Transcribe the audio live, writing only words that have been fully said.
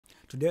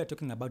Today we're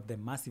talking about the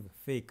massive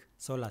fake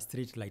solar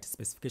street light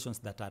specifications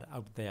that are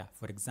out there.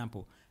 For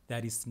example,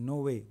 there is no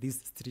way this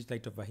street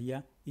light over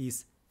here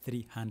is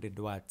 300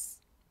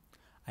 watts.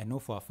 I know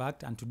for a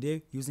fact, and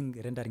today using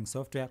rendering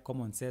software,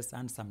 common sense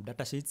and some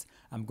datasheets,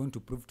 I'm going to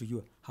prove to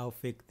you how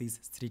fake these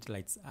street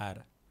lights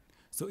are.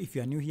 So if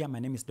you are new here, my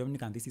name is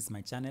Dominic and this is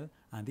my channel,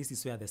 and this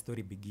is where the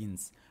story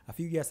begins. A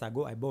few years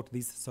ago, I bought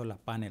this solar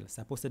panel,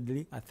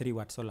 supposedly a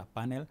 3-watt solar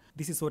panel.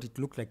 This is what it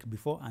looked like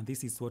before, and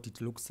this is what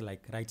it looks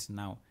like right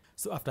now.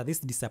 So after this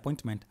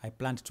disappointment, I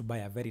planned to buy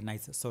a very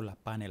nice solar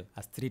panel,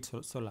 a street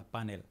solar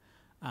panel.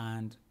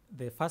 And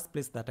the first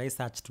place that I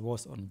searched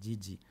was on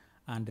Gigi.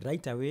 And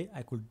right away,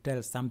 I could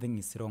tell something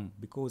is wrong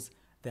because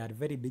there are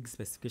very big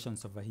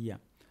specifications over here.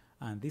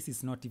 And this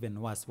is not even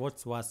worse.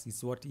 What's worse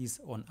is what is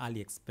on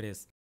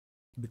AliExpress.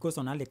 Because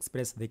on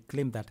AliExpress, they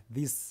claim that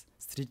this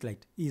street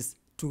light is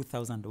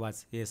 2000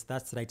 watts. Yes,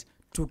 that's right,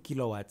 2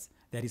 kilowatts.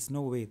 There is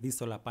no way this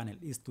solar panel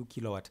is 2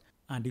 kilowatt.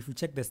 And if you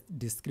check the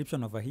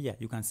description over here,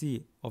 you can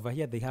see over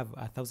here they have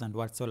 1000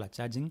 watt solar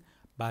charging,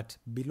 but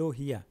below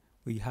here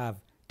we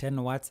have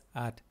 10 watts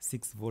at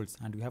 6 volts,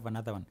 and we have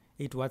another one,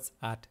 8 watts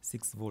at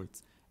 6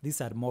 volts.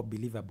 These are more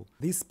believable.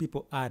 These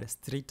people are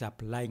straight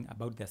up lying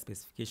about their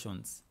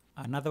specifications.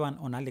 Another one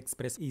on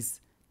AliExpress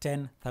is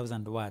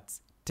 10,000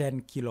 watts,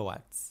 10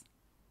 kilowatts.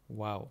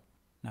 Wow.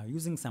 Now,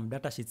 using some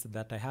datasheets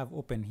that I have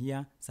open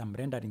here, some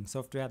rendering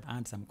software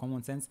and some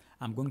common sense,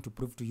 I'm going to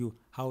prove to you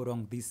how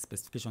wrong these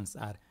specifications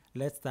are.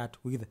 Let's start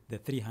with the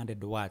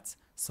 300 watts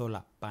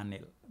solar panel.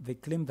 They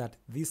claim that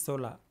this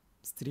solar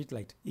street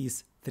light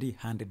is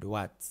 300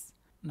 watts.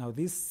 Now,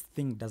 this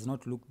thing does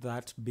not look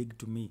that big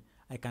to me.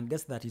 I can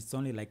guess that it's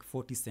only like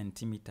 40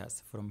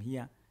 centimeters from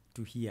here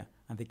to here,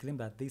 and they claim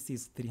that this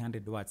is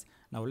 300 watts.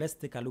 Now, let's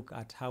take a look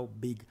at how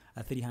big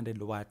a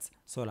 300 watts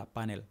solar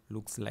panel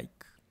looks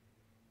like.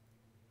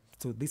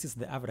 So this is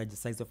the average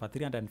size of a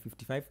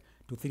 355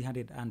 to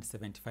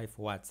 375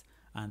 watts.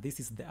 And this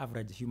is the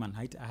average human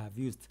height. I have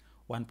used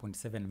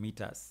 1.7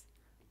 meters.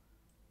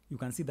 You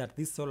can see that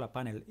this solar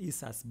panel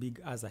is as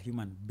big as a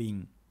human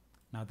being.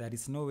 Now there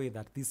is no way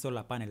that this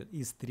solar panel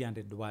is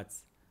 300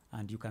 watts.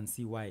 And you can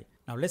see why.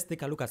 Now let's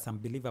take a look at some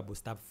believable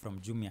stuff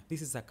from Jumia.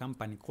 This is a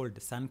company called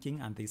Sun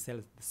King, and they sell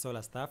the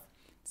solar stuff.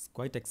 It's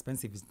quite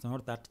expensive. It's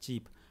not that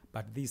cheap.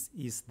 But this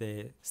is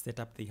the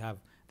setup they have.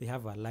 They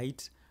have a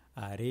light,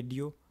 a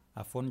radio,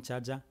 a phone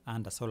charger,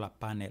 and a solar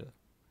panel.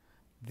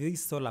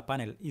 This solar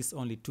panel is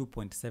only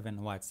 2.7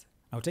 watts.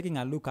 Now taking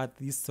a look at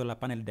this solar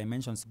panel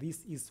dimensions,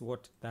 this is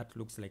what that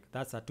looks like.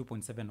 That's a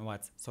 2.7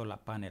 watts solar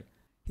panel.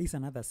 Here's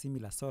another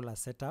similar solar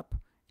setup.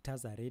 It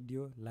has a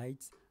radio,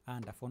 lights,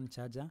 and a phone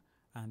charger.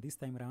 And this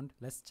time around,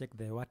 let's check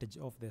the wattage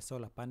of the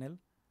solar panel.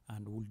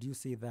 And would you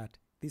see that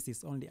this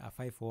is only a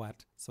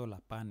 5-watt solar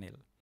panel?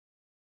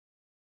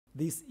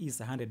 This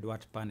is a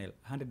 100-watt panel.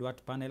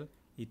 100-watt panel,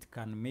 it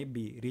can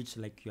maybe reach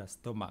like your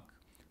stomach.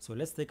 So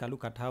let's take a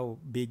look at how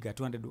big a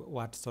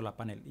 200-watt solar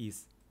panel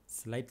is.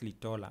 Slightly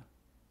taller.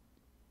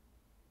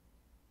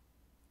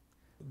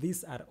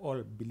 These are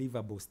all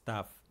believable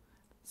stuff.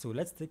 So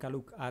let's take a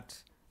look at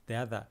the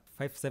other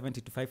 570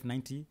 to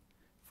 590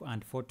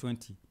 and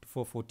 420 to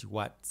 440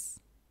 watts.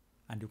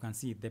 And you can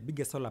see the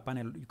biggest solar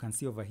panel you can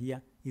see over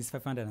here is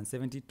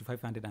 570 to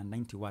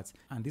 590 watts.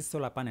 And these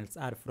solar panels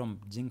are from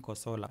Jinko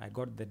Solar. I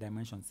got the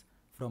dimensions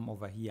from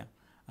over here.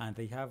 And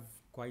they have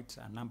quite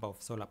a number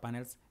of solar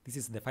panels. This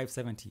is the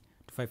 570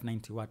 to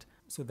 590 watt.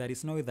 So there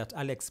is no way that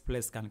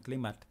AliExpress can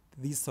claim that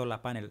this solar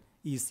panel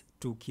is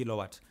 2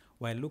 kilowatt.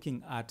 While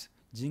looking at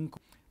Jinko,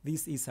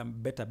 this is a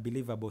better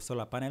believable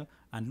solar panel,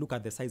 and look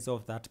at the size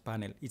of that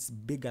panel. It's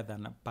bigger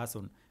than a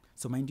person.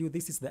 So mind you,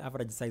 this is the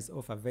average size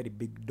of a very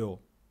big door.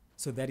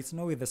 So there is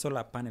no way the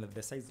solar panel,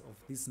 the size of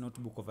this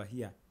notebook over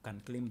here, can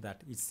claim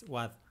that it's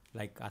worth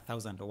like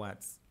 1000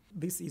 watts.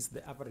 This is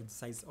the average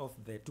size of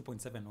the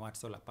 2.7 watt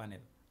solar panel.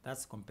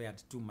 That's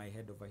compared to my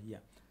head over here.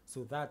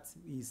 So that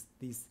is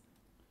this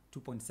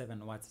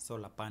 2.7 watt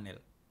solar panel.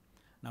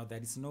 Now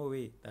there is no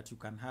way that you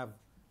can have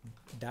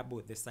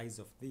double the size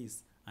of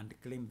this and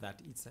claim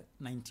that it's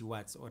 90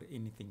 watts or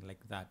anything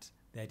like that.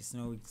 There is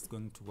no way it's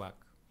going to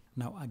work.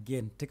 Now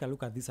again, take a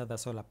look at this other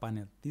solar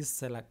panel. This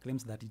seller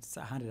claims that it's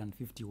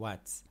 150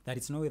 watts. There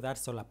is no way that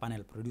solar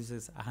panel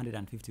produces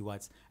 150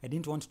 watts. I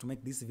didn't want to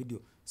make this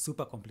video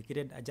super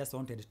complicated. I just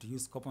wanted to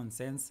use common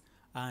sense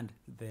and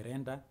the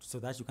render so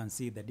that you can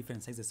see the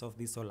different sizes of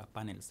these solar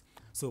panels.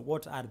 So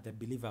what are the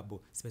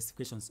believable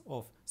specifications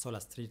of solar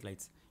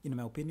streetlights? In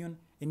my opinion,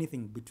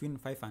 anything between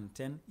 5 and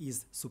 10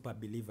 is super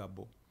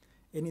believable.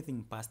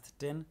 Anything past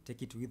 10,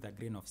 take it with a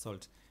grain of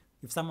salt.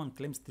 If someone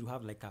claims to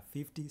have like a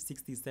 50,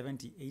 60,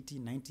 70, 80,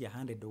 90,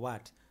 100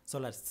 watt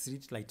solar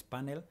streetlight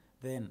panel,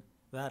 then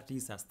that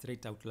is a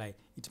straight out lie.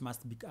 It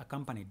must be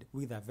accompanied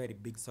with a very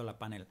big solar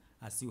panel,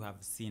 as you have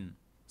seen.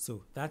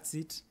 So that's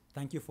it.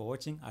 Thank you for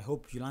watching. I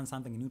hope you learned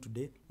something new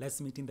today. Let's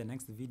meet in the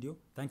next video.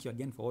 Thank you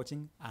again for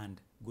watching, and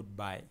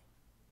goodbye.